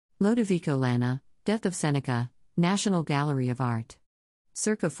Lodovico Lana, Death of Seneca, National Gallery of Art.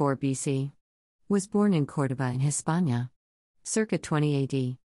 Circa 4 BC. Was born in Córdoba in Hispania. Circa 20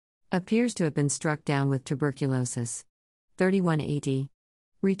 AD. Appears to have been struck down with tuberculosis. 31 AD.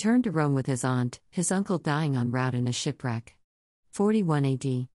 Returned to Rome with his aunt, his uncle dying en route in a shipwreck. 41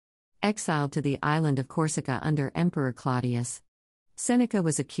 AD. Exiled to the island of Corsica under Emperor Claudius. Seneca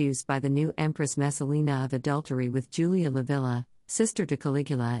was accused by the new Empress Messalina of adultery with Julia Livilla, sister to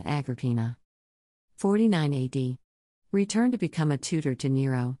Caligula and Agrippina. 49 AD. Returned to become a tutor to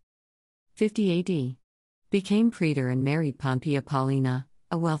Nero. 50 AD. Became praetor and married Pompeia Paulina,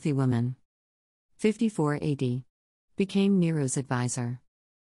 a wealthy woman. 54 AD. Became Nero's advisor.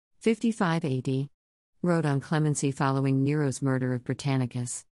 55 AD. Wrote on clemency following Nero's murder of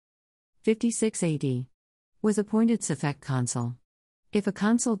Britannicus. 56 AD. Was appointed suffect consul. If a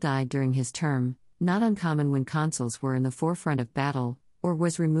consul died during his term, not uncommon when consuls were in the forefront of battle, or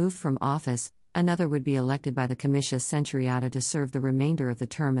was removed from office, another would be elected by the comitia centuriata to serve the remainder of the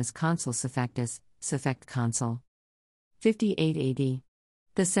term as consul suffectus, suffect consul. 58 AD.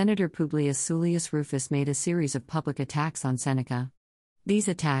 The senator Publius Sullius Rufus made a series of public attacks on Seneca. These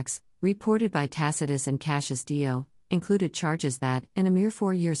attacks, reported by Tacitus and Cassius Dio, included charges that, in a mere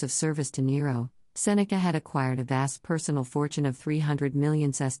 4 years of service to Nero, Seneca had acquired a vast personal fortune of 300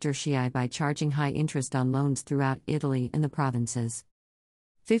 million sestertii by charging high interest on loans throughout Italy and the provinces.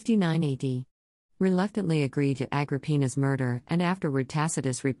 59 AD. Reluctantly agreed to Agrippina's murder, and afterward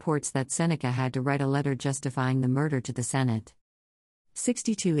Tacitus reports that Seneca had to write a letter justifying the murder to the Senate.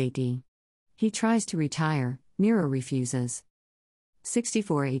 62 AD. He tries to retire, Nero refuses.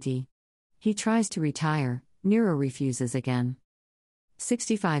 64 AD. He tries to retire, Nero refuses again.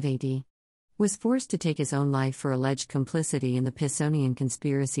 65 AD. Was forced to take his own life for alleged complicity in the Pisonian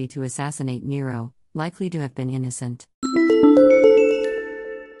conspiracy to assassinate Nero, likely to have been innocent.